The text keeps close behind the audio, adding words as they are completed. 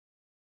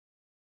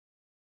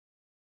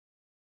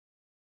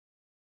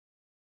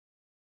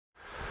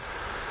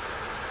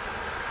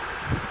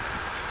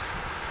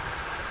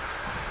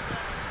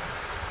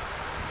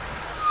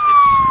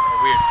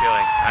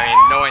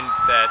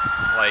that,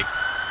 like,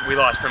 we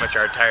lost pretty much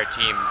our entire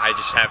team. I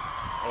just have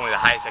only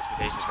the highest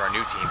expectations for our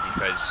new team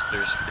because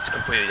it's a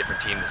completely different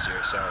team this year.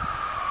 So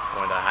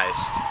one of the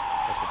highest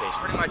expectations.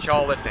 Pretty much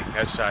all lifting.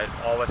 That's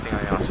all lifting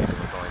on the off season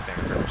was the only thing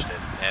I pretty much did,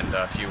 and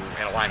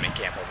an alignment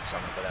camp over the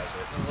summer, but that was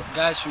it. The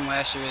guys from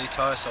last year really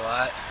taught us a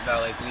lot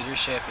about like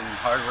leadership and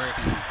hard work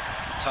and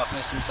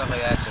toughness and stuff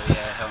like that. So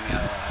yeah, it helped me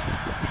out a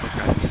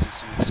lot. Getting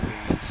some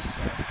experience.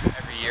 So.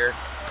 Every year,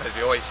 because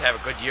we always have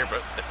a good year,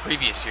 but the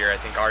previous year, I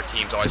think our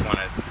teams always want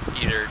to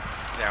either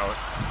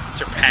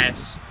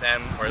surpass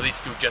them or at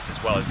least do just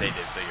as well as they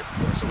did the year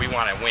before. So we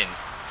want to win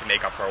to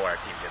make up for what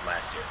our team did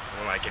last year.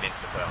 We want to get into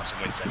the playoffs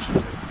and win Section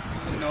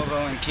 2.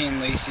 Novo and Kane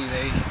Lacey,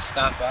 they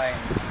stopped by and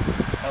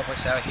help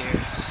us out here,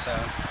 so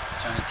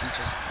trying to teach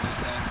us new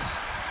things.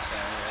 So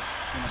yeah,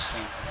 pretty much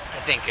the same thing.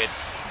 I think it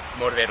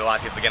motivated a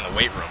lot of people to get in the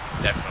weight room,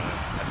 definitely.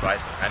 That's what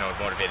I think. I know it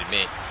motivated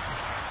me.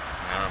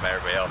 I don't know about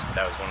everybody else, but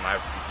that was one of my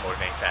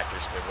motivating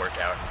factors to work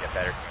out and get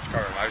better.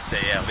 I would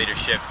say, yeah,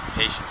 leadership,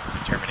 patience, and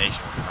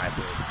determination would be my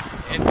three.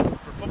 And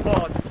for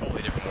football, it's a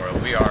totally different world.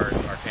 We are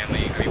our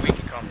family. I mean, we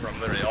can come from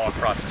literally all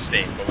across the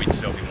state, but we'd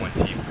still be one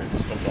team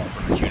because football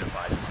pretty much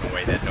unifies us in a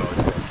way that no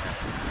other sport can.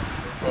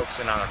 We're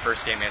focusing on our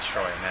first game against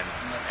Troy, and then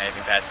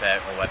anything past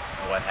that, we'll let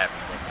happen.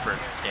 The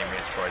first game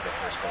against Troy is our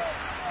first goal.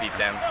 Beat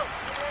them.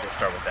 We'll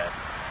start with that.